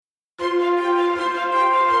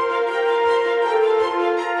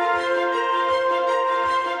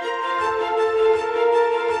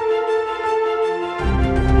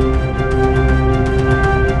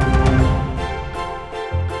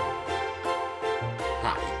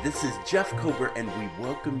This is Jeff Kober, and we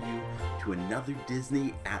welcome you to another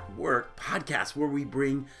Disney at Work podcast where we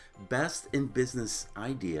bring best in business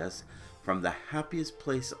ideas from the happiest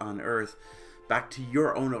place on earth back to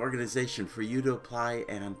your own organization for you to apply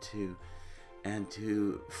and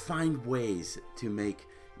to find ways to make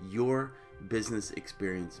your business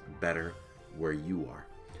experience better where you are.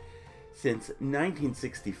 Since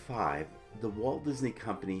 1965, the Walt Disney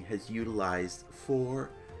Company has utilized 4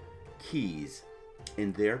 keys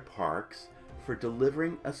in their parks for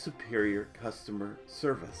delivering a superior customer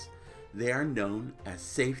service. They are known as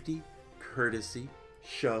safety, courtesy,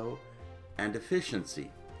 show, and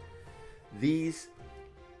efficiency. These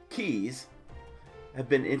keys have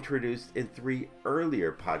been introduced in 3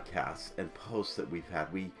 earlier podcasts and posts that we've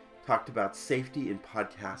had. We talked about safety in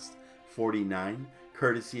podcast 49,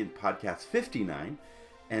 courtesy in podcast 59,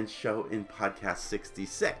 and show in podcast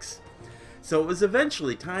 66. So it was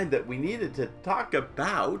eventually time that we needed to talk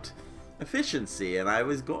about efficiency, and I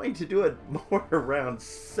was going to do it more around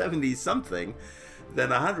 70 something than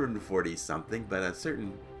 140 something, but a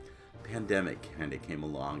certain pandemic kind of came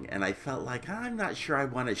along, and I felt like I'm not sure I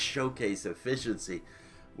want to showcase efficiency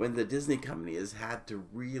when the Disney company has had to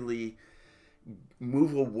really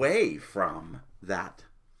move away from that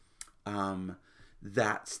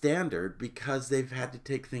standard, because they've had to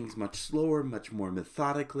take things much slower, much more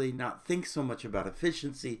methodically, not think so much about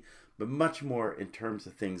efficiency, but much more in terms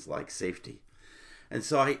of things like safety. And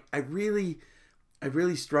so I really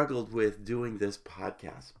struggled with doing this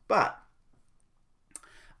podcast. But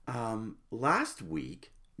last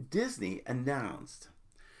week, Disney announced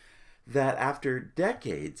that after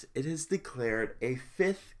decades, it has declared a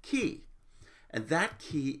 5th key. And that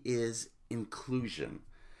key is inclusion.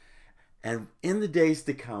 And in the days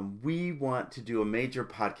to come, we want to do a major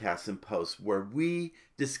podcast and post where we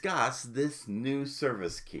discuss this new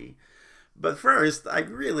service key. But first, I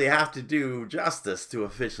really have to do justice to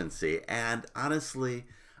efficiency. And honestly,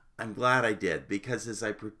 I'm glad I did, because as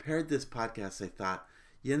I prepared this podcast, I thought,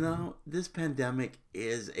 this pandemic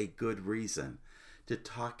is a good reason to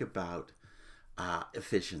talk about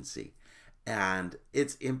efficiency and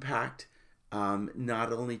its impact,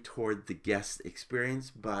 not only toward the guest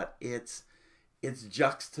experience, but its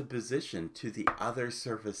juxtaposition to the other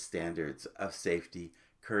service standards of safety,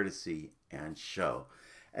 courtesy, and show.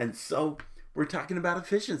 And so we're talking about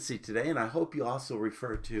efficiency today, and I hope you also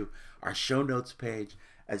refer to our show notes page,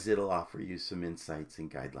 as it'll offer you some insights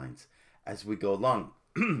and guidelines as we go along.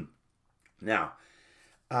 Now,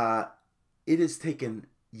 it has taken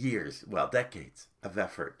decades of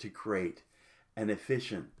effort to create an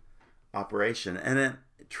efficient operation. And in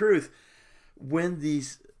truth, when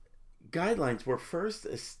these guidelines were first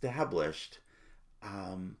established,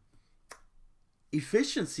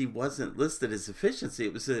 efficiency wasn't listed as efficiency.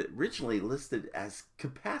 It was originally listed as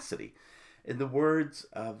capacity. In the words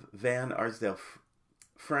of Van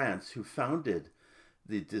Arsdale-France, who founded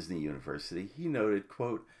the Disney University, he noted,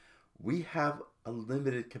 quote, "We have a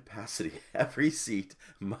limited capacity. Every seat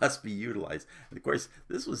must be utilized." And of course,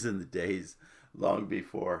 this was in the days long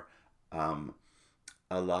before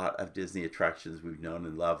a lot of Disney attractions we've known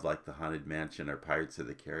and loved, like the Haunted Mansion or Pirates of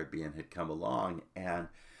the Caribbean, had come along, and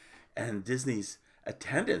Disney's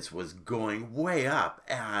attendance was going way up,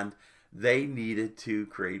 and they needed to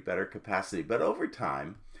create better capacity. But over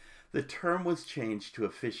time, the term was changed to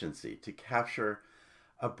efficiency to capture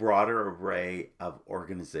a broader array of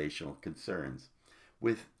organizational concerns.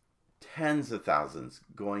 With tens of thousands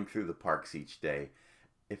going through the parks each day,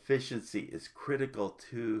 efficiency is critical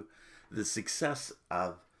to the success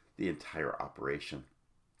of the entire operation.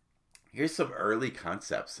 Here's some early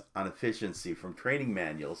concepts on efficiency from training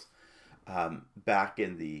manuals back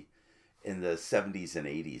in the 70s and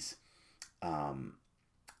 80s.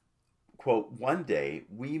 Quote, "One day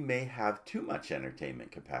we may have too much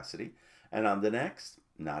entertainment capacity, and on the next,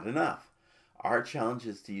 not enough. Our challenge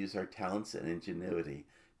is to use our talents and ingenuity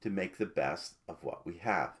to make the best of what we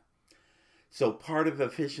have." So part of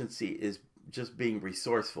efficiency is just being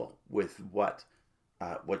resourceful with what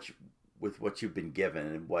you've been given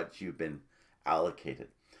and what you've been allocated.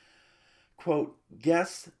 Quote,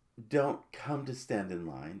 "Guests don't come to stand in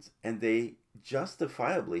lines, and they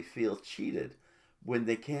justifiably feel cheated when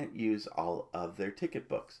they can't use all of their ticket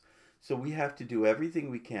books. So we have to do everything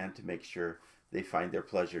we can to make sure they find their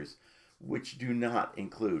pleasures, which do not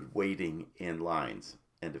include waiting in lines."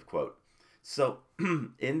 End of quote. So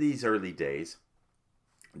in these early days,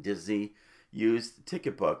 Disney used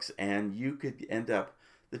ticket books, and you could end up,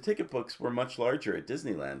 the ticket books were much larger at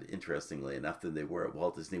Disneyland, interestingly enough, than they were at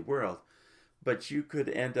Walt Disney World, but you could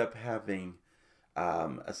end up having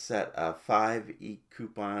a set of 5 E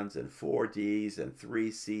coupons and 4 Ds and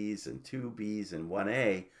 3 Cs and 2 Bs and 1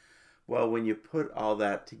 A. Well, when you put all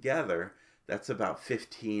that together, that's about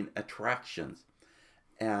 15 attractions.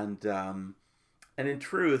 And in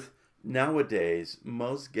truth, nowadays,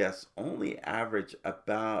 most guests only average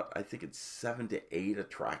about, I think it's 7 to 8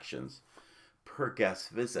 attractions per guest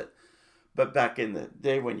visit. But back in the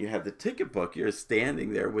day when you had the ticket book, you're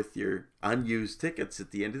standing there with your unused tickets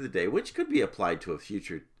at the end of the day, which could be applied to a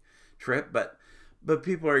future trip. But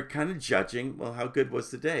people are kind of judging, well, how good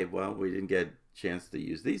was the day? Well, we didn't get a chance to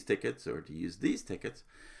use these tickets or to use these tickets.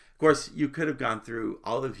 Of course, you could have gone through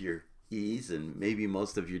all of your E's and maybe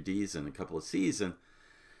most of your D's and a couple of C's.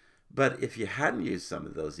 But if you hadn't used some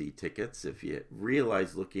of those e-tickets, if you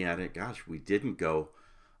realized looking at it, gosh, we didn't go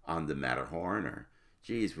on the Matterhorn, or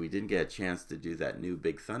geez, we didn't get a chance to do that new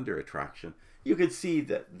Big Thunder attraction, you could see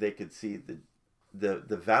that they could see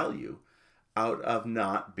the value out of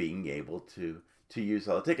not being able to use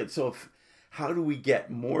all the tickets. So how do we get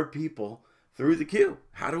more people through the queue?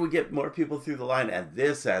 How do we get more people through the line? And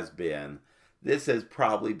this has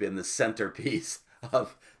probably been the centerpiece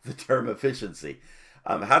of the term efficiency.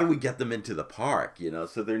 How do we get them into the park,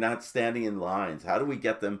 so they're not standing in lines? How do we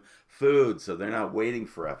get them food so they're not waiting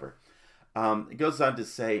forever? It goes on to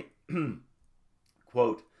say,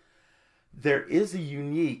 quote, "There is a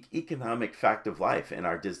unique economic fact of life in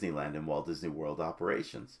our Disneyland and Walt Disney World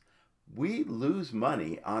operations. We lose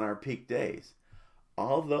money on our peak days.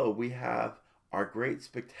 Although we have our great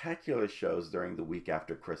spectacular shows during the week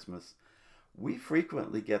after Christmas, we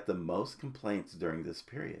frequently get the most complaints during this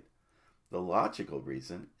period. The logical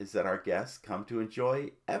reason is that our guests come to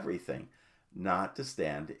enjoy everything, not to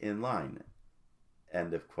stand in line."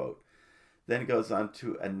 End of quote. Then it goes on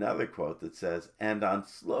to another quote that says, "And on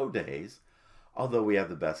slow days, although we have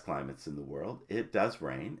the best climates in the world, it does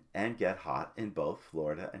rain and get hot in both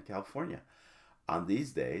Florida and California. On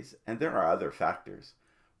these days, and there are other factors,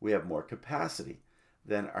 we have more capacity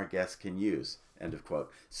than our guests can use." End of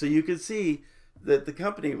quote. So you can see that the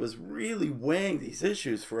company was really weighing these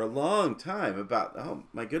issues for a long time about, oh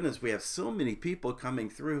my goodness, we have so many people coming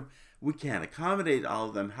through. We can't accommodate all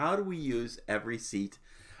of them. How do we use every seat?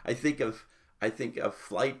 I think of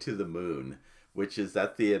Flight to the Moon, which is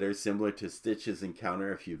that theater similar to Stitch's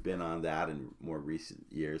Encounter, if you've been on that in more recent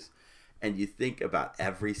years. And you think about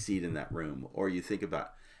every seat in that room, or you think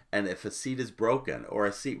about, and if a seat is broken, or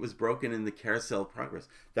a seat was broken in the Carousel of Progress,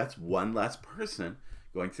 that's one less person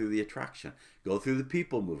going through the attraction. Go through the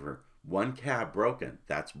People Mover, one cab broken.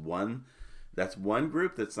 That's one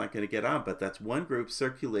group that's not going to get on, but that's one group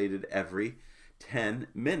circulated every 10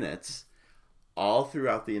 minutes all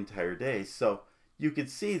throughout the entire day. So you can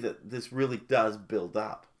see that this really does build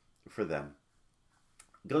up for them.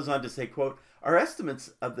 It goes on to say, quote, "Our estimates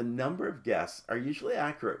of the number of guests are usually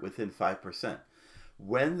accurate within 5%.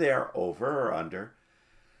 When they are over or under,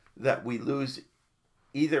 that we lose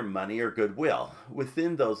either money or goodwill.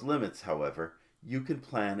 Within those limits, however, you can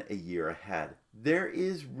plan a year ahead. There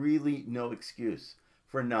is really no excuse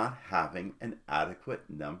for not having an adequate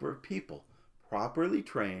number of people properly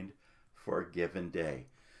trained for a given day."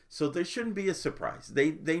 So there shouldn't be a surprise.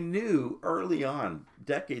 They knew early on,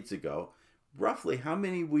 decades ago, roughly how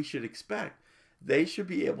many we should expect. They should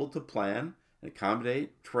be able to plan and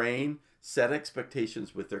accommodate, train, set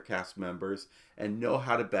expectations with their cast members, and know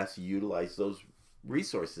how to best utilize those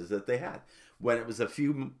resources that they had. When it was a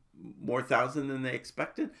few more thousand than they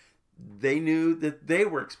expected, they knew that they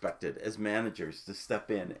were expected as managers to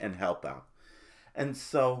step in and help out. And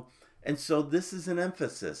so this is an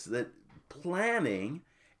emphasis that planning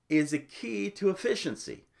is a key to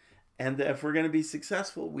efficiency. And that if we're going to be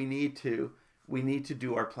successful, we need to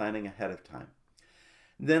do our planning ahead of time.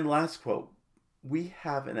 Then last quote, "We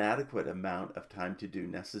have an adequate amount of time to do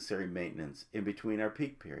necessary maintenance in between our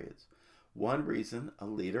peak periods. One reason a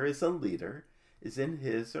leader is in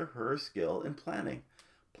his or her skill in planning.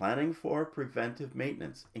 Planning for preventive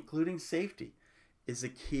maintenance, including safety, is a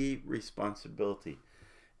key responsibility."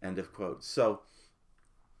 End of quote. So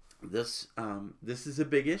this is a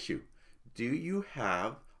big issue. Do you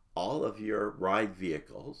have all of your ride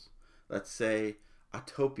vehicles, let's say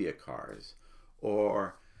Autopia cars,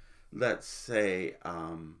 or let's say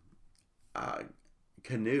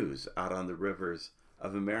canoes out on the rivers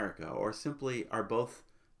of America, or simply are both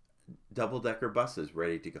double-decker buses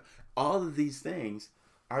ready to go? All of these things,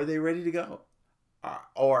 are they ready to go?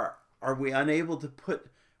 Or are we unable to put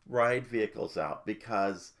ride vehicles out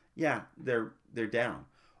because, they're down,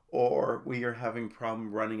 or we are having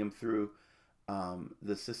problem running them through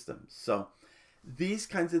the system? So these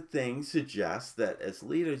kinds of things suggest that as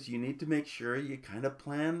leaders, you need to make sure you kind of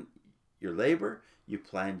plan your labor, you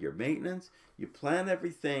plan your maintenance, you plan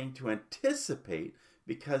everything to anticipate,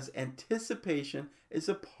 because anticipation is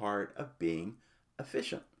a part of being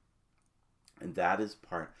efficient. And that is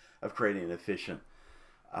part of creating an efficient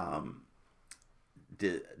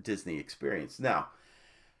Disney experience. Now,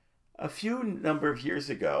 a few number of years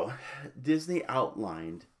ago, Disney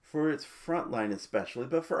outlined, for its frontline especially,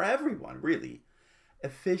 but for everyone really,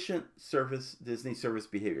 efficient Disney service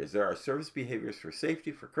behaviors. There are service behaviors for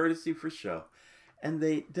safety, for courtesy, for show, and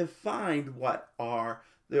they defined what are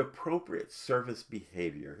the appropriate service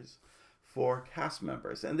behaviors for cast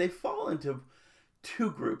members. And they fall into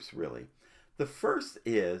two groups really. The first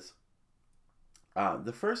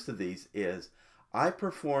of these is, I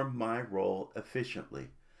perform my role efficiently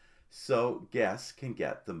so guests can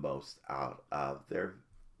get the most out of their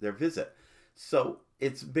visit. So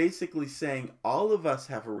it's basically saying all of us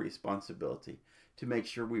have a responsibility to make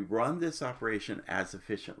sure we run this operation as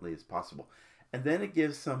efficiently as possible. And then it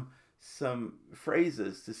gives some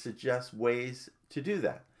phrases to suggest ways to do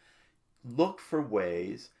that. Look for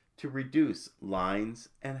ways to reduce lines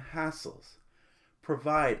and hassles.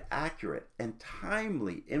 Provide accurate and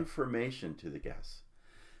timely information to the guests.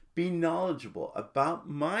 Be knowledgeable about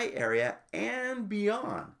my area and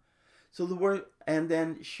beyond. So the word, and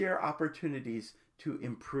then share opportunities to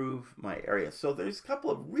improve my area. So there's a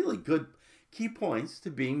couple of really good key points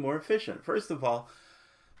to being more efficient. First of all,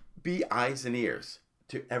 be eyes and ears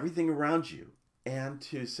to everything around you, and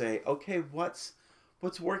to say, okay, what's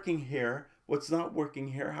working here? What's not working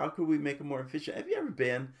here? How could we make it more efficient? Have you ever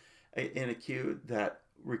been in a queue that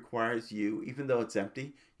requires you, even though it's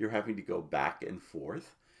empty, you're having to go back and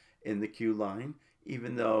forth in the queue line,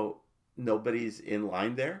 even though nobody's in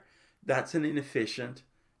line there? That's an inefficient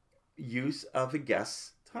use of a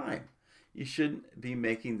guest's time. You shouldn't be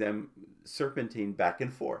making them serpentine back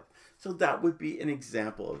and forth. So that would be an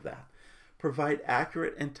example of that. Provide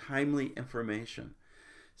accurate and timely information.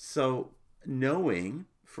 So knowing,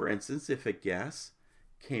 for instance, if a guest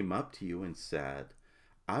came up to you and said,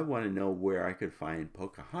 I want to know where I could find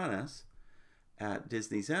Pocahontas at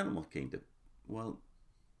Disney's Animal Kingdom. Well,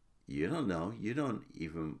 you don't know. You don't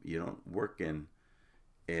work in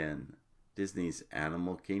Disney's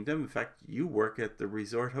Animal Kingdom. In fact, you work at the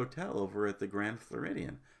resort hotel over at the Grand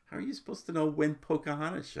Floridian. How are you supposed to know when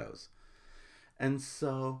Pocahontas shows? And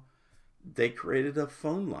so they created a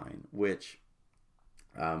phone line, which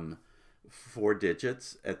 4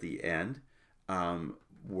 digits at the end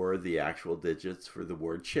were the actual digits for the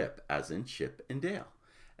word Chip, as in Chip and Dale.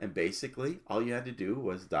 And basically, all you had to do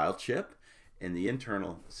was dial Chip in the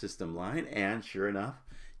internal system line, and sure enough,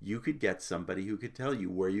 you could get somebody who could tell you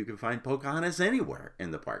where you can find Pocahontas anywhere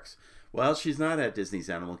in the parks. Well, she's not at Disney's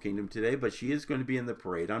Animal Kingdom today, but she is going to be in the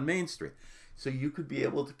parade on Main Street. So you could be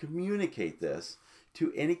able to communicate this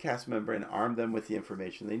to any cast member and arm them with the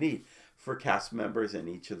information they need. For cast members in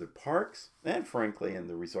each of the parks, and frankly in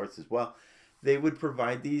the resorts as well, they would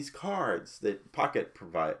provide these cards, that pocket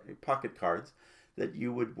cards that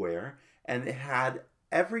you would wear, and it had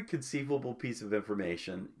every conceivable piece of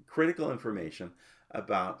information, critical information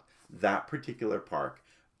about that particular park,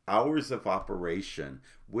 hours of operation,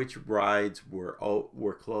 which rides were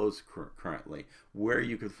closed currently, where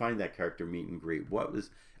you could find that character meet and greet, what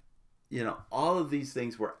was, all of these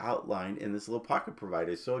things were outlined in this little pocket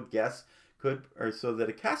provider, so guests could, or so that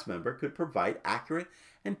a cast member could provide accurate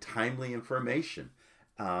and timely information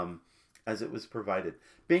as it was provided.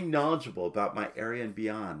 Being knowledgeable about my area and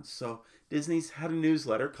beyond. So Disney's had a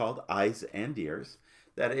newsletter called Eyes and Ears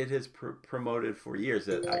that it has promoted for years.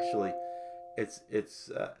 It actually, it's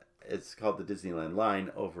called the Disneyland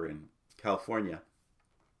Line over in California.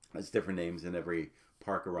 It's different names in every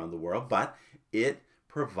park around the world, but it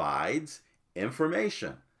provides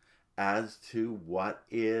information as to what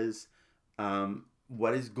is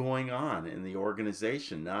going on in the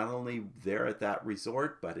organization, not only there at that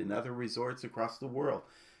resort, but in other resorts across the world,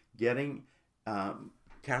 getting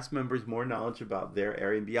cast members more knowledge about their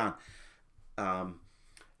area and beyond.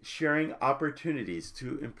 Sharing opportunities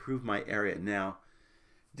to improve my area. Now,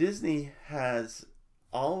 Disney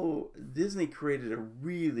created a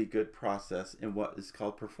really good process in what is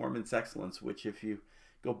called performance excellence, which if you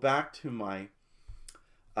go back to my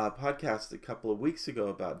podcast a couple of weeks ago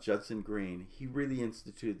about Judson Green, he really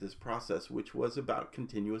instituted this process, which was about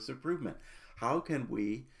continuous improvement. How can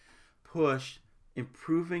we push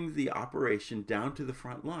improving the operation down to the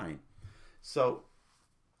front line? So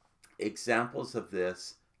examples of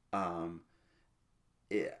this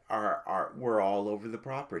were all over the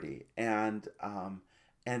property, and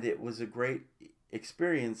it was a great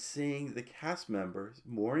experience seeing the cast members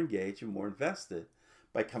more engaged and more invested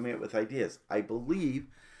by coming up with ideas. I believe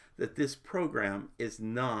that this program is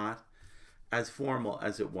not as formal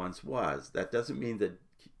as it once was. That doesn't mean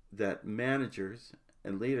that managers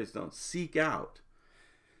and leaders don't seek out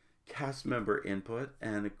cast member input,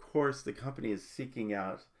 and of course the company is seeking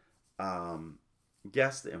out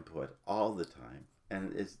guest input all the time,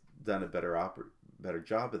 and has done a better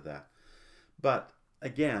job of that. But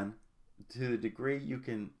again, to the degree you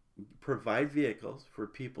can provide vehicles for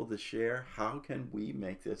people to share, how can we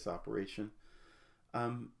make this operation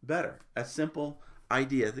better? A simple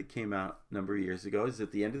idea that came out a number of years ago is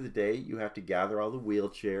at the end of the day, you have to gather all the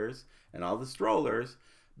wheelchairs and all the strollers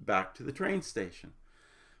back to the train station.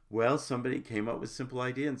 Well, somebody came up with a simple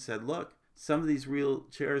idea and said, look, some of these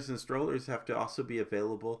wheelchairs and strollers have to also be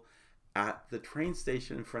available at the train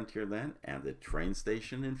station in Frontierland and the train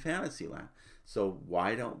station in Fantasyland. So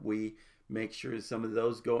why don't we make sure some of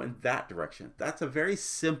those go in that direction? That's a very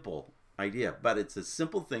simple idea, but it's a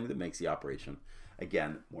simple thing that makes the operation,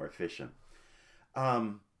 again, more efficient.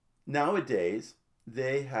 Nowadays,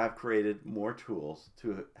 they have created more tools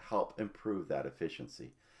to help improve that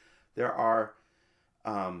efficiency. There are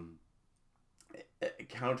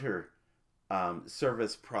counter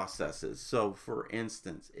service processes. So, for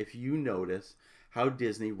instance, if you notice how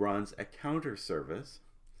Disney runs a counter service,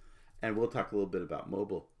 and we'll talk a little bit about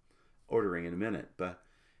mobile ordering in a minute, but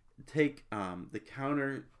take the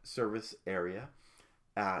counter service area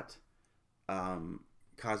at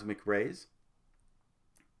Cosmic Rays.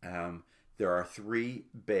 There are 3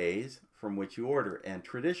 bays from which you order, and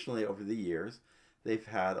traditionally over the years they've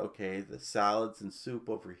had, the salads and soup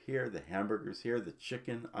over here, the hamburgers here, the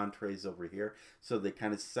chicken entrees over here. So they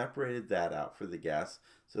kind of separated that out for the guests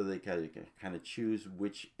so they kind of choose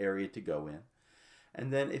which area to go in.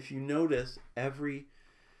 And then if you notice,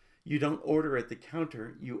 you don't order at the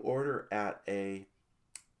counter, you order at a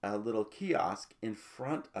little kiosk in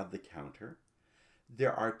front of the counter.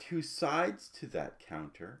 There are 2 sides to that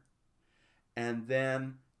counter,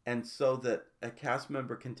 and so that a cast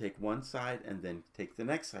member can take one side and then take the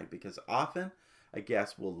next side, because often a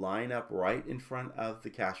guest will line up right in front of the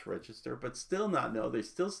cash register but still not know, they're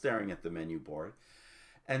still staring at the menu board.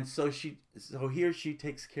 And so he or she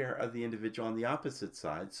takes care of the individual on the opposite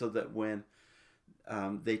side, so that when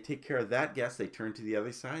they take care of that guest, they turn to the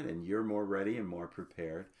other side and you're more ready and more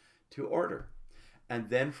prepared to order. And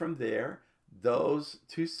then from there, those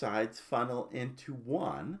 2 sides funnel into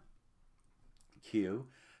one queue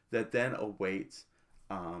that then awaits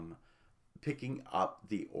picking up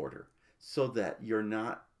the order, so that you're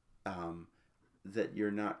not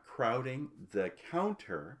crowding the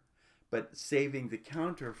counter, but saving the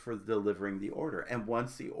counter for delivering the order. And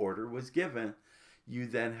once the order was given, you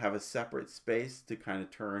then have a separate space to kind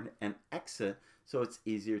of turn and exit, so it's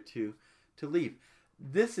easier to leave.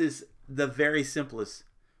 This is the very simplest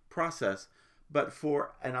process, but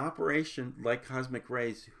for an operation like Cosmic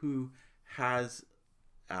Rays, who has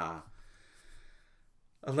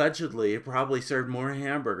allegedly probably served more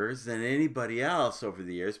hamburgers than anybody else over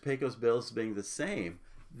the years, Pecos Bills being the same,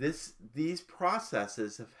 these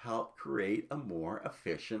processes have helped create a more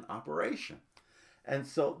efficient operation. And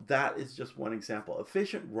so that is just one example.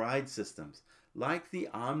 Efficient ride systems like the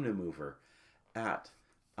Omnimover at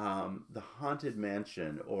the Haunted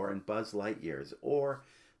Mansion or in Buzz Lightyear's, or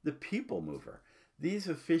the People Mover. These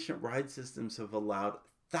efficient ride systems have allowed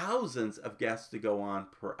thousands of guests to go on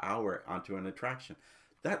per hour onto an attraction.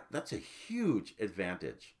 That's a huge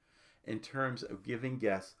advantage in terms of giving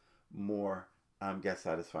guests more guest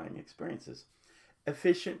satisfying experiences.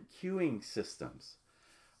 Efficient queuing systems.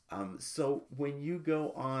 So when you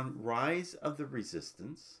go on Rise of the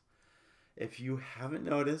Resistance, if you haven't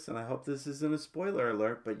noticed, and I hope this isn't a spoiler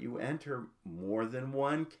alert, but you enter more than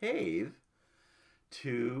one cave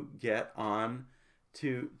to get on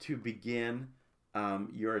to begin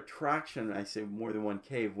your attraction. I say more than one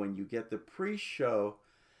cave. When you get the pre-show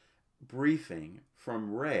briefing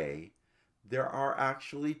from Ray, there are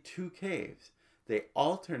actually 2 caves. They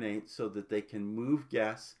alternate so that they can move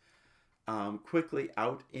guests quickly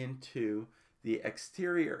out into the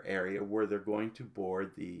exterior area where they're going to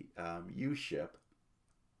board the U-ship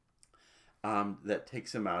that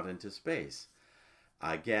takes them out into space.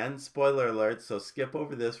 Again, spoiler alert, so skip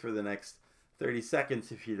over this for the next 30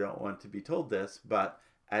 seconds if you don't want to be told this, but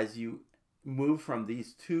as you move from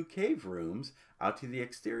these 2 cave rooms out to the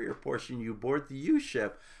exterior portion, you board the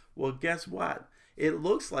U-ship. Well, guess what? It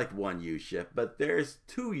looks like one U-ship, but there's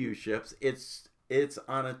 2 U-ships. It's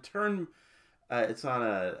on a turn. It's on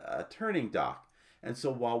a turning dock, and so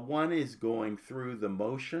while one is going through the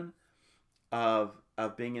motion of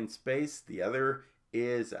being in space, the other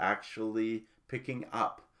is actually picking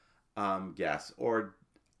up guests or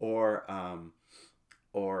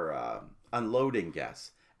unloading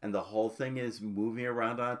guests, and the whole thing is moving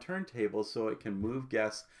around on a turntable so it can move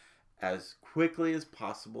guests as quickly as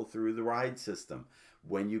possible through the ride system.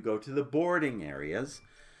 When you go to the boarding areas,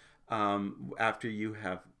 after you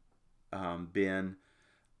have been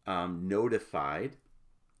notified,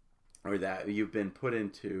 or that you've been put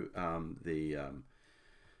into the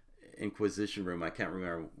Inquisition room. I can't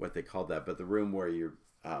remember what they called that, but the room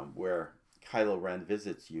where Kylo Ren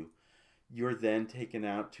visits you, you're then taken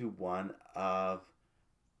out to one of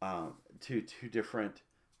two different,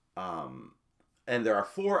 and there are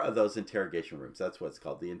 4 of those interrogation rooms. That's what it's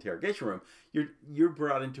called, the interrogation room. You're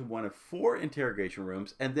brought into one of 4 interrogation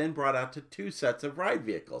rooms, and then brought out to 2 sets of ride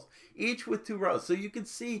vehicles, each with 2 rows. So you can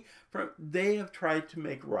see they have tried to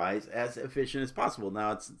make rides as efficient as possible.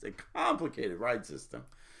 Now it's a complicated ride system,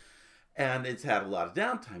 and it's had a lot of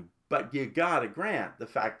downtime. But you gotta grant the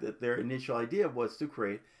fact that their initial idea was to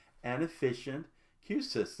create an efficient queue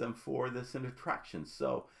system for this attraction.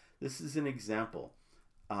 So this is an example.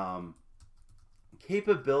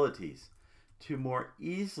 Capabilities to more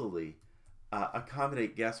easily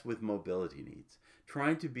accommodate guests with mobility needs,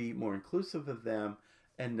 trying to be more inclusive of them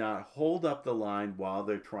and not hold up the line while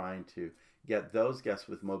they're trying to get those guests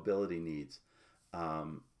with mobility needs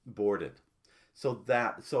boarded. So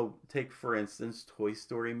take, for instance, Toy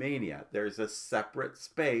Story Mania. There's a separate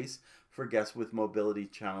space for guests with mobility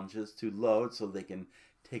challenges to load so they can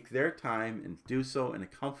take their time and do so in a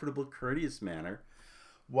comfortable, courteous manner,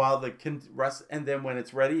 while the rest, and then when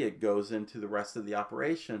it's ready, it goes into the rest of the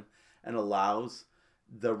operation and allows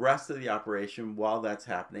the rest of the operation, while that's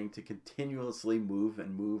happening, to continuously move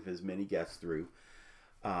as many guests through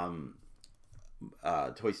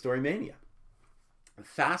Toy Story Mania.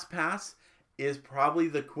 Fast Pass is probably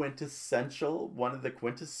one of the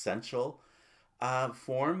quintessential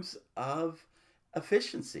forms of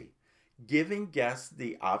efficiency, giving guests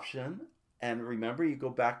the option. And remember, you go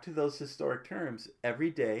back to those historic terms. Every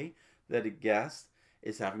day that a guest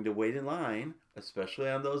is having to wait in line, especially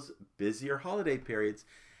on those busier holiday periods,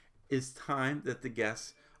 is time that the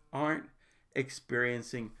guests aren't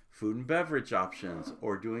experiencing food and beverage options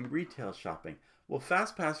or doing retail shopping. Well,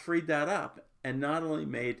 FastPass freed that up and not only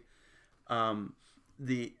made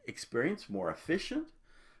the experience more efficient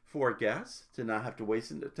for guests to not have to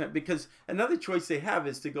waste time, because another choice they have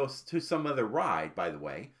is to go to some other ride, by the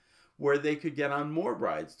way, where they could get on more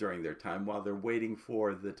rides during their time while they're waiting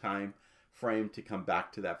for the time frame to come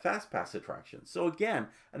back to that FastPass attraction. So again,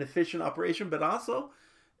 an efficient operation, but also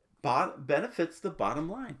benefits the bottom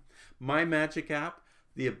line. My Magic app,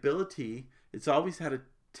 the ability, it's always had a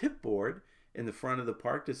tip board in the front of the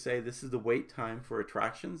park to say this is the wait time for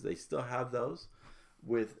attractions. They still have those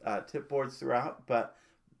with tip boards throughout, but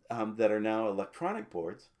that are now electronic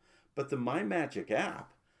boards. But the My Magic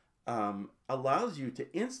app allows you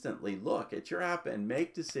to instantly look at your app and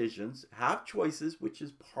make decisions, have choices, which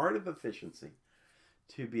is part of efficiency,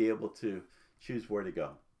 to be able to choose where to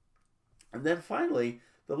go. And then finally,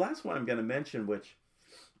 the last one I'm going to mention, which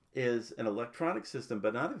is an electronic system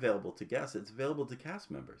but not available to guests, it's available to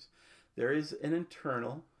cast members. There is an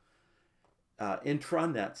internal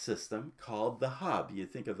intranet system called the Hub. You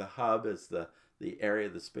think of the Hub as the area,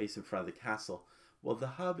 the space in front of the castle. Well, the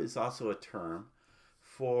Hub is also a term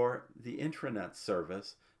for the intranet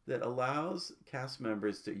service that allows cast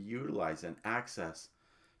members to utilize and access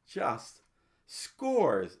just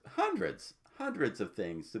scores, hundreds of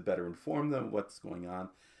things to better inform them what's going on,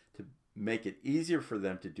 to make it easier for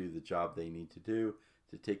them to do the job they need to do,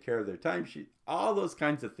 to take care of their timesheet, all those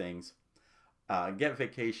kinds of things, get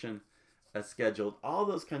vacation scheduled, all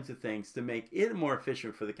those kinds of things to make it more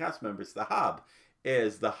efficient for the cast members. The Hub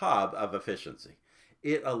is the hub of efficiency.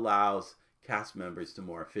 It allows cast members to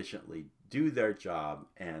more efficiently do their job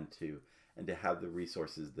and to have the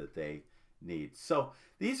resources that they need. So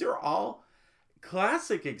these are all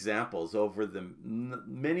classic examples over the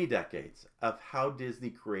many decades of how Disney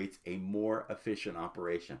creates a more efficient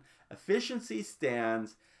operation. Efficiency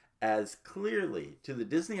stands as clearly to the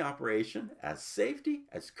Disney operation as safety,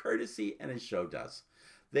 as courtesy, and as show does.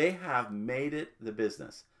 They have made it the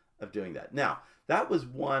business of doing that. Now, that was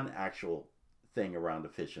one actual thing around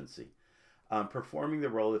efficiency. Performing the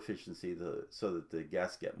role of efficiency so that the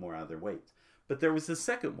guests get more out of their weight. But there was a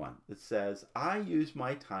second one that says, I use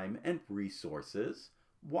my time and resources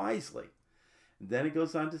wisely. And then it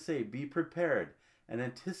goes on to say, be prepared and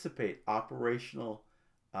anticipate operational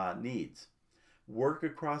needs. Work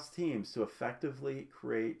across teams to effectively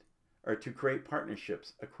create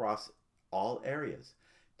partnerships across all areas.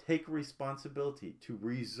 Take responsibility to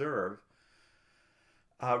reserve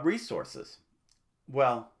resources.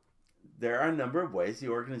 Well, there are a number of ways the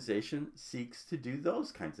organization seeks to do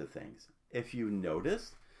those kinds of things. If you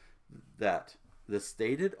notice that the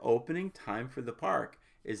stated opening time for the park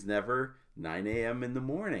is never 9 a.m. in the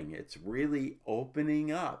morning, it's really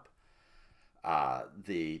opening up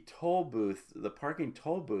the toll booth, the parking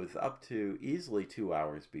toll booth, up to easily 2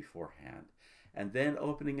 hours beforehand, and then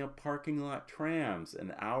opening up parking lot trams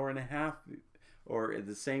an hour and a half or at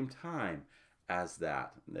the same time as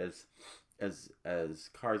that. As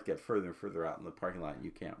cars get further and further out in the parking lot,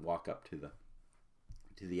 you can't walk up to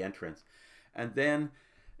the entrance. And then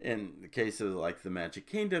in the case of like the Magic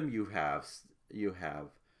Kingdom, you have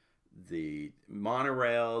the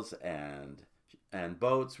monorails and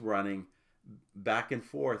boats running back and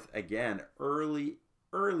forth again early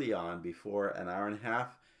on, before an hour and a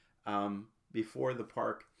half before the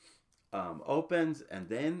park opens, and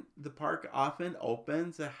then the park often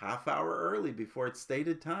opens a half hour early before its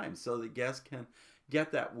stated time, so the guests can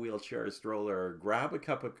get that wheelchair stroller, or grab a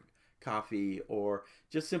cup of coffee, or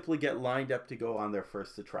just simply get lined up to go on their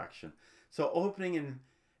first attraction. So opening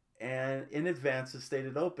and in advance of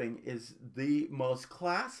stated opening is the most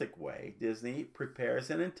classic way Disney prepares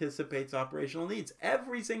and anticipates operational needs.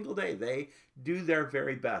 Every single day they do their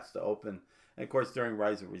very best to open. And of course, during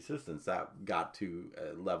Rise of Resistance, that got to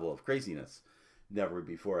a level of craziness never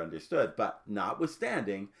before understood. But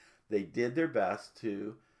notwithstanding, they did their best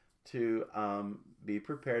to be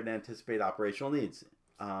prepared and anticipate operational needs,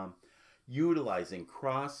 utilizing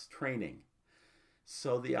cross-training.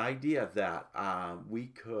 So the idea that we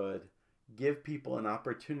could give people an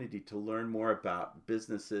opportunity to learn more about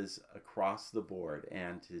businesses across the board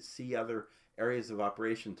and to see other areas of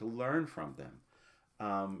operation, to learn from them.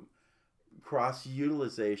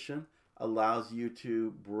 Cross-utilization allows you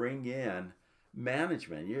to bring in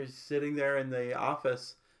management. You're sitting there in the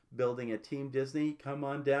office building a Team Disney. Come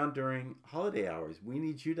on down during holiday hours. We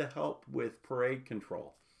need you to help with parade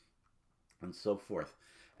control and so forth.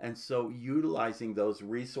 And so utilizing those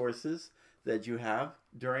resources that you have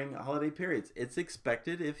during holiday periods. It's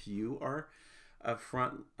expected, if you are a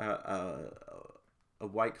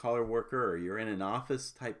white collar worker, or you're in an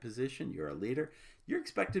office type position, you're a leader, you're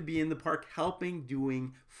expected to be in the park helping,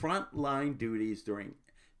 doing frontline duties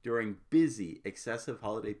during busy, excessive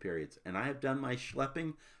holiday periods. And I have done my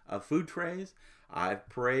schlepping of food trays. I've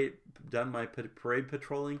done my parade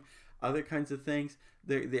patrolling, other kinds of things.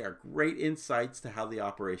 They are great insights to how the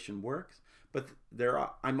operation works, but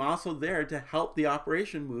I'm also there to help the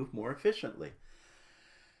operation move more efficiently.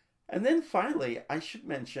 And then finally, I should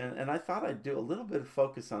mention, and I thought I'd do a little bit of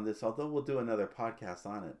focus on this, although we'll do another podcast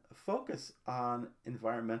on it, focus on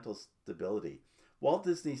environmental stability. Walt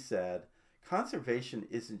Disney said, conservation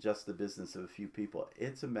isn't just the business of a few people,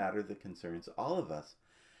 it's a matter that concerns all of us.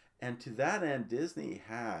 And to that end, Disney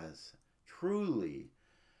has truly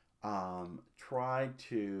tried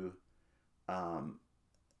to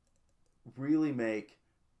really make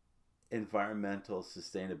environmental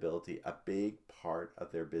sustainability a big part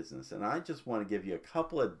of their business. And I just want to give you a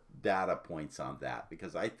couple of data points on that,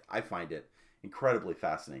 because I find it incredibly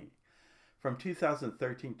fascinating. From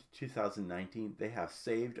 2013 to 2019, they have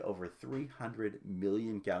saved over 300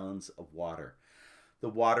 million gallons of water. The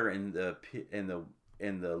water in the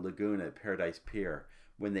lagoon at Paradise Pier,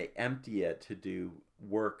 when they empty it to do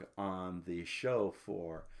work on the show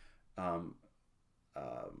for the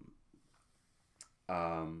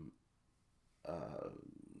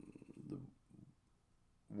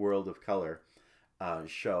World of Color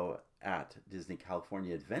show at Disney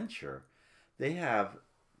California Adventure, they have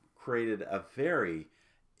created a very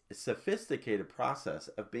sophisticated process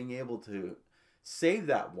of being able to save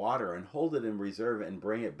that water and hold it in reserve and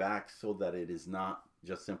bring it back so that it is not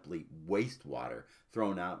just simply wastewater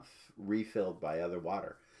thrown out, refilled by other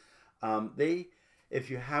water. If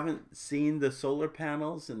you haven't seen the solar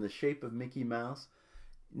panels in the shape of Mickey Mouse,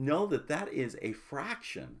 know that that is a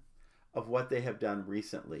fraction of what they have done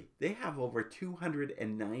recently. They have over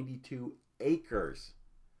 292 acres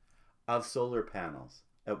of solar panels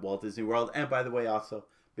at Walt Disney World, and by the way, also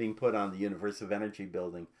being put on the Universe of Energy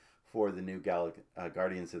building for the new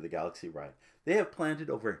Guardians of the Galaxy ride. They have planted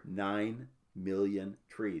over 9 million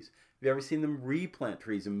trees. Have you ever seen them replant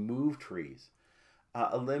trees and move trees?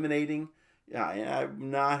 Eliminating,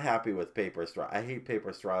 I'm not happy with paper straw. I hate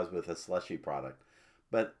paper straws with a slushy product.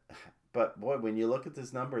 But boy, when you look at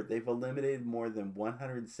this number, they've eliminated more than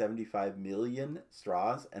 175 million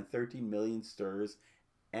straws and 13 million stirs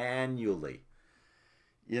annually.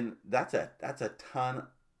 That's a ton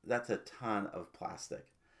of plastic.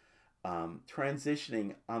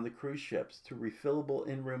 Transitioning on the cruise ships to refillable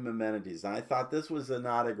in-room amenities. And I thought this was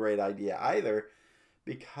not a great idea either,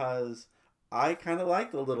 because I kind of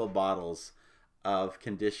like the little bottles of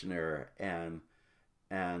conditioner and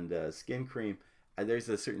skin cream. There's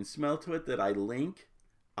a certain smell to it that I link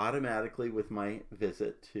automatically with my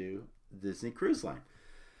visit to Disney Cruise Line.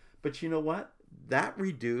 But you know what? That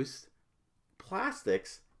reduced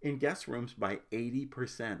plastics in guest rooms by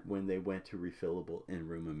 80% when they went to refillable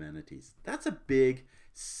in-room amenities. That's a big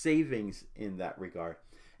savings in that regard.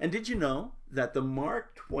 And did you know that the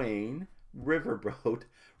Mark Twain riverboat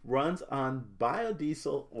runs on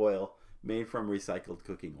biodiesel oil made from recycled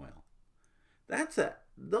cooking oil?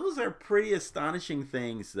 Those are pretty astonishing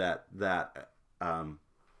things that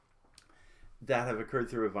have occurred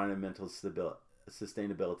through environmental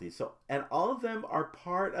sustainability. So, and all of them are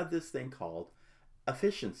part of this thing called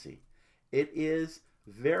efficiency. It is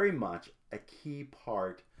very much a key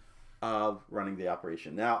part of running the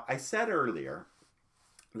operation. Now, I said earlier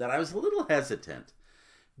that I was a little hesitant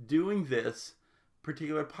doing this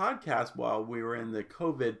particular podcast while we were in the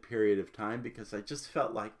COVID period of time, because I just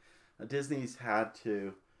felt like Disney's had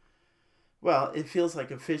to, well, it feels like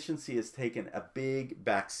efficiency has taken a big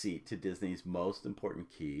backseat to Disney's most important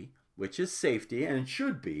key, which is safety, and it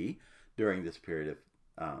should be during this period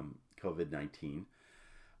of COVID-19.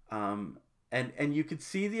 And you could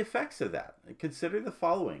see the effects of that. Consider the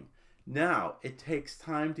following. Now, it takes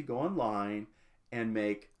time to go online and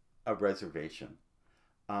make a reservation.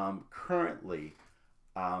 Currently,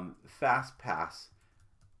 FastPass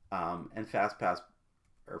and FastPass,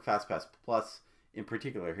 or FastPass Plus in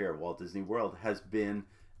particular here at Walt Disney World, has been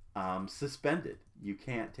suspended. You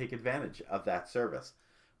can't take advantage of that service,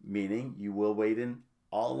 meaning you will wait in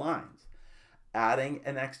all lines. Adding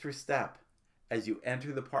an extra step as you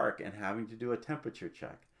enter the park and having to do a temperature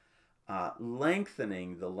check.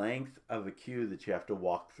 Lengthening the length of a queue that you have to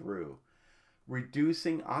walk through.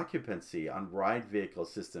 Reducing occupancy on ride vehicle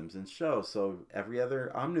systems and shows, so every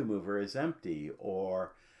other Omnimover is empty,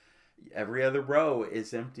 or every other row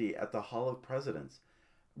is empty at the Hall of Presidents.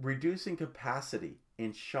 Reducing capacity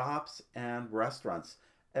in shops and restaurants.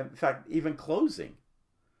 In fact, even closing.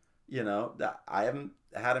 You know, I haven't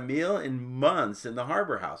had a meal in months in the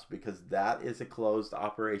Harbor House because that is a closed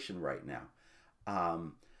operation right now.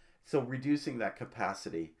 So reducing that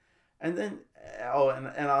capacity. And then,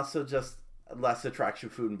 and also just less attraction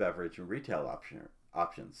food and beverage and retail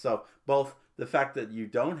options. So both the fact that you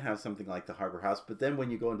don't have something like the Harbor House, but then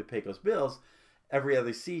when you go into Pecos Bills, every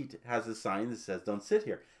other seat has a sign that says don't sit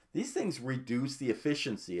here. These things reduce the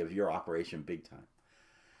efficiency of your operation big time.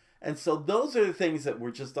 And so those are the things that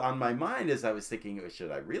were just on my mind as I was thinking,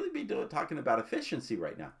 should I really be talking about efficiency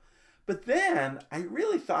right now? But then I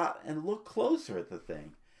really thought and looked closer at the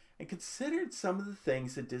thing and considered some of the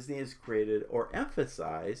things that Disney has created or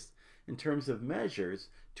emphasized in terms of measures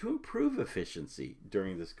to improve efficiency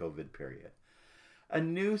during this COVID period. A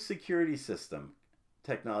new security system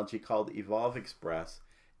technology called Evolve Express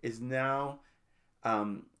is now, I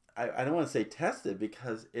don't want to say tested,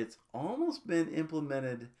 because it's almost been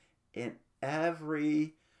implemented in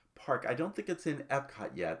every park. I don't think it's in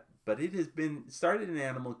Epcot yet, but it has been started in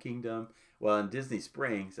Animal Kingdom, well, in Disney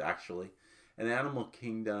Springs, actually, in Animal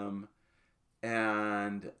Kingdom,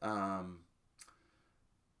 and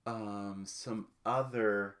some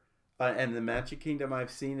other, and the Magic Kingdom,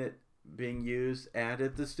 I've seen it being used, and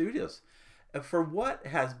at the studios. For what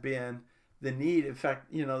has been the need, in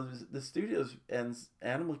fact, you know, the studios and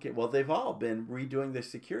Animal Kingdom, well, they've all been redoing their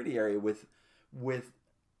security area with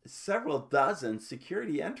several dozen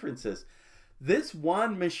security entrances. This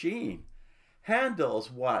one machine handles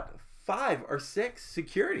 5 or 6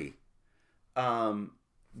 security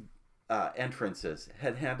entrances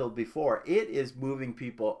had handled before. It is moving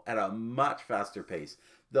people at a much faster pace.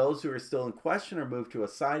 Those who are still in question are moved to a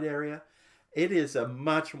side area. It is a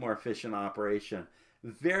much more efficient operation.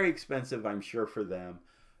 Very expensive, I'm sure, for them,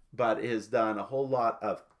 but it has done a whole lot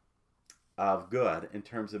of good in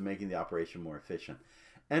terms of making the operation more efficient.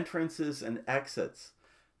 Entrances and exits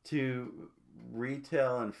to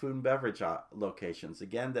retail and food and beverage locations.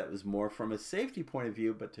 Again, that was more from a safety point of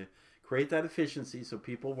view, but to create that efficiency so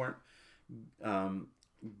people weren't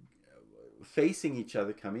facing each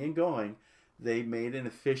other coming and going, they made an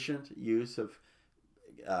efficient use of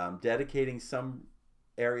dedicating some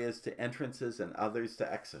areas to entrances and others to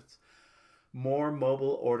exits. More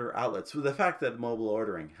mobile order outlets. So the fact that mobile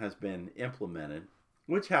ordering has been implemented,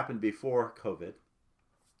 which happened before COVID,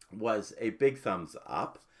 was a big thumbs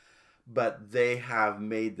up, but they have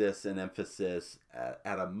made this an emphasis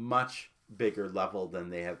at a much bigger level than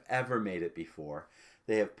they have ever made it before.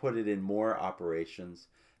 They have put it in more operations.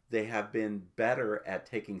 They have been better at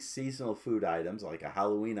taking seasonal food items, like a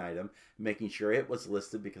Halloween item, making sure it was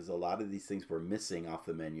listed, because a lot of these things were missing off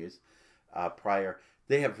the menus. prior.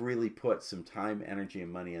 They have really put some time, energy,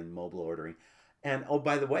 and money in mobile ordering. And oh,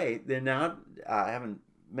 by the way, they're now, I haven't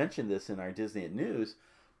mentioned this in our Disney at News,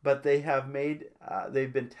 but they've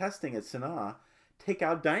been testing at Sanaa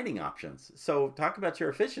takeout dining options. So talk about your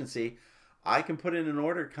efficiency. I can put in an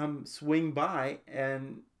order, come swing by,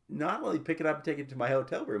 and not only pick it up and take it to my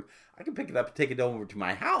hotel room, I can pick it up and take it over to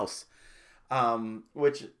my house.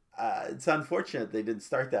 Which it's unfortunate they didn't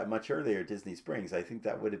start that much earlier at Disney Springs. I think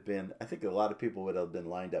a lot of people would have been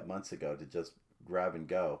lined up months ago to just grab and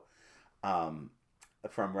go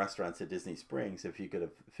from restaurants at Disney Springs if you could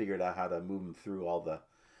have figured out how to move them through all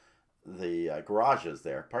the garages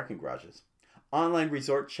there, parking garages. Online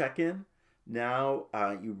resort check-in. Now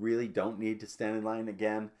you really don't need to stand in line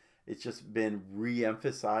again. It's just been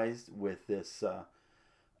re-emphasized with this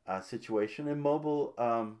situation. And mobile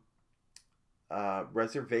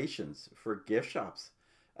reservations for gift shops.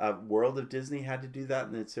 World of Disney had to do that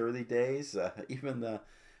in its early days. Even the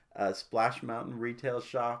Splash Mountain retail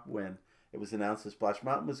shop, when it was announced that Splash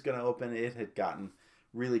Mountain was going to open, it had gotten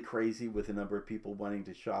really crazy with the number of people wanting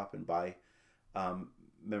to shop and buy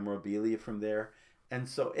memorabilia from there. And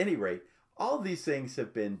so, at any rate, all these things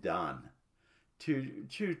have been done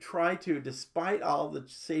to try to, despite all the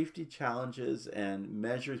safety challenges and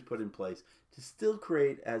measures put in place, to still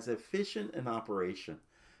create as efficient an operation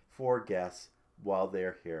for guests while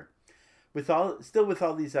they're here. With all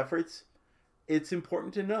these efforts, it's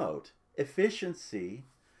important to note efficiency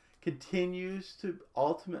continues to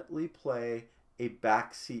ultimately play a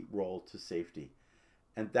backseat role to safety,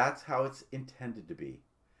 and that's how it's intended to be.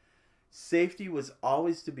 Safety was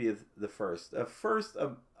always to be the first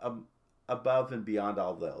above and beyond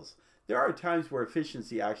all those. There are times where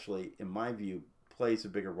efficiency actually, in my view, plays a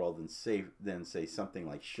bigger role than say something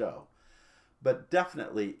like show, but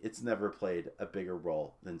definitely it's never played a bigger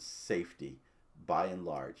role than safety by and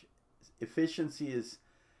large. Efficiency is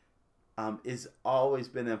always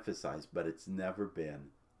been emphasized, but it's never been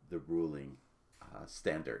the ruling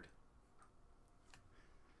standard.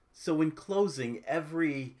 So in closing,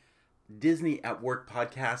 every Disney at Work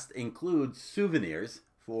podcast includes souvenirs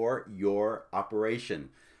for your operation,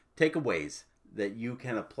 takeaways that you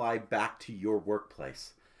can apply back to your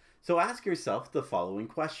workplace. So ask yourself the following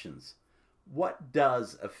questions. What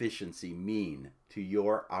does efficiency mean to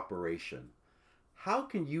your operation? How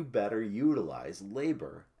can you better utilize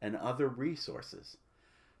labor and other resources?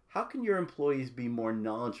 How can your employees be more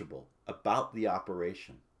knowledgeable about the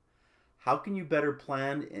operation? How can you better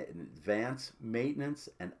plan in advance maintenance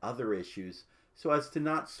and other issues so as to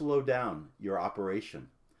not slow down your operation?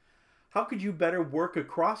 How could you better work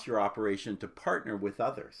across your operation to partner with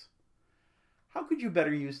others? How could you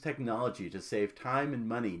better use technology to save time and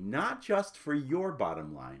money, not just for your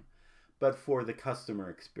bottom line, but for the customer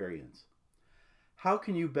experience? How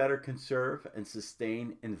can you better conserve and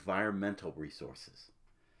sustain environmental resources?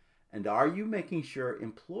 And are you making sure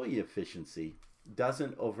employee efficiency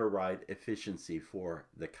doesn't override efficiency for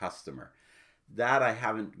the customer? That I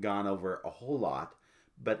haven't gone over a whole lot,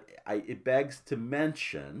 but it begs to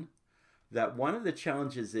mention that one of the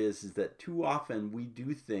challenges is that too often we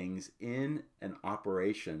do things in an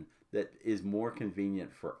operation that is more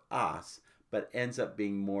convenient for us, but ends up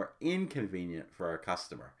being more inconvenient for our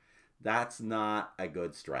customer. That's not a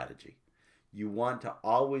good strategy. You want to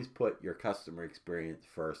always put your customer experience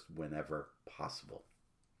first whenever possible.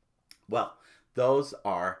 Well, those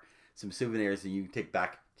are some souvenirs that you can take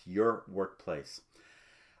back to your workplace.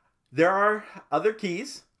 There are other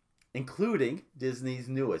keys, including Disney's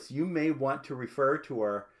newest. You may want to refer to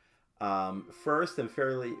our first and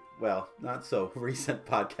fairly, not so recent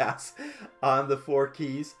podcast on the 4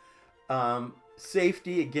 keys.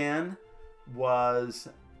 Safety, again, was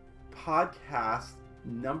podcast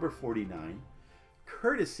number 49.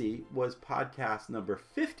 Courtesy was podcast number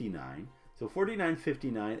 59. So 49,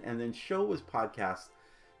 59, and then show was podcast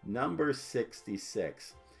number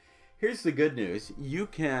 66. Here's the good news. You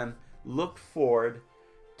can look forward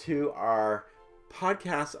to our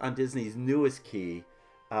podcast on Disney's newest key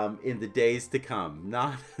in the days to come,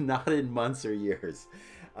 not in months or years.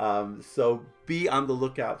 So be on the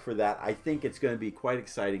lookout for that. I think it's going to be quite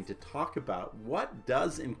exciting to talk about what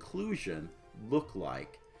does inclusion look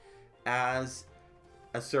like as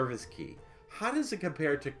a service key. How does it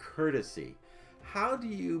compare to courtesy? How do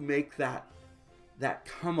you make that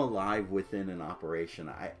come alive within an operation?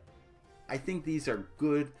 I think these are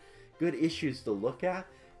good issues to look at,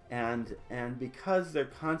 and because they're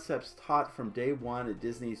concepts taught from day one at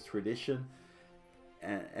Disney's tradition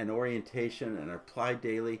and orientation and are applied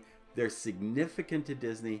daily, they're significant to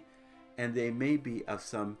Disney, and they may be of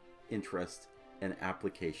some interest and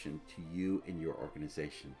application to you in your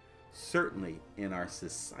organization. certainly in our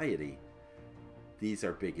society, these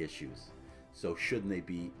are big issues. So shouldn't they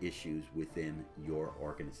be issues within your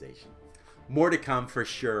organization? More to come for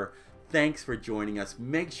sure. Thanks for joining us.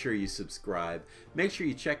 Make sure you subscribe. Make sure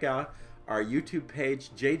you check out our YouTube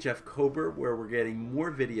page, J. Jeff Kober, where we're getting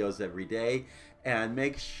more videos every day. And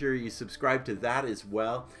make sure you subscribe to that as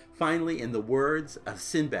well. Finally, in the words of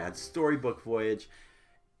Sinbad's storybook voyage,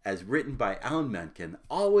 as written by Alan Menken,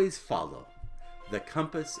 always follow the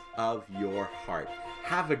compass of your heart.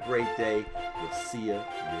 Have a great day. We'll see you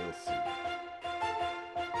real soon.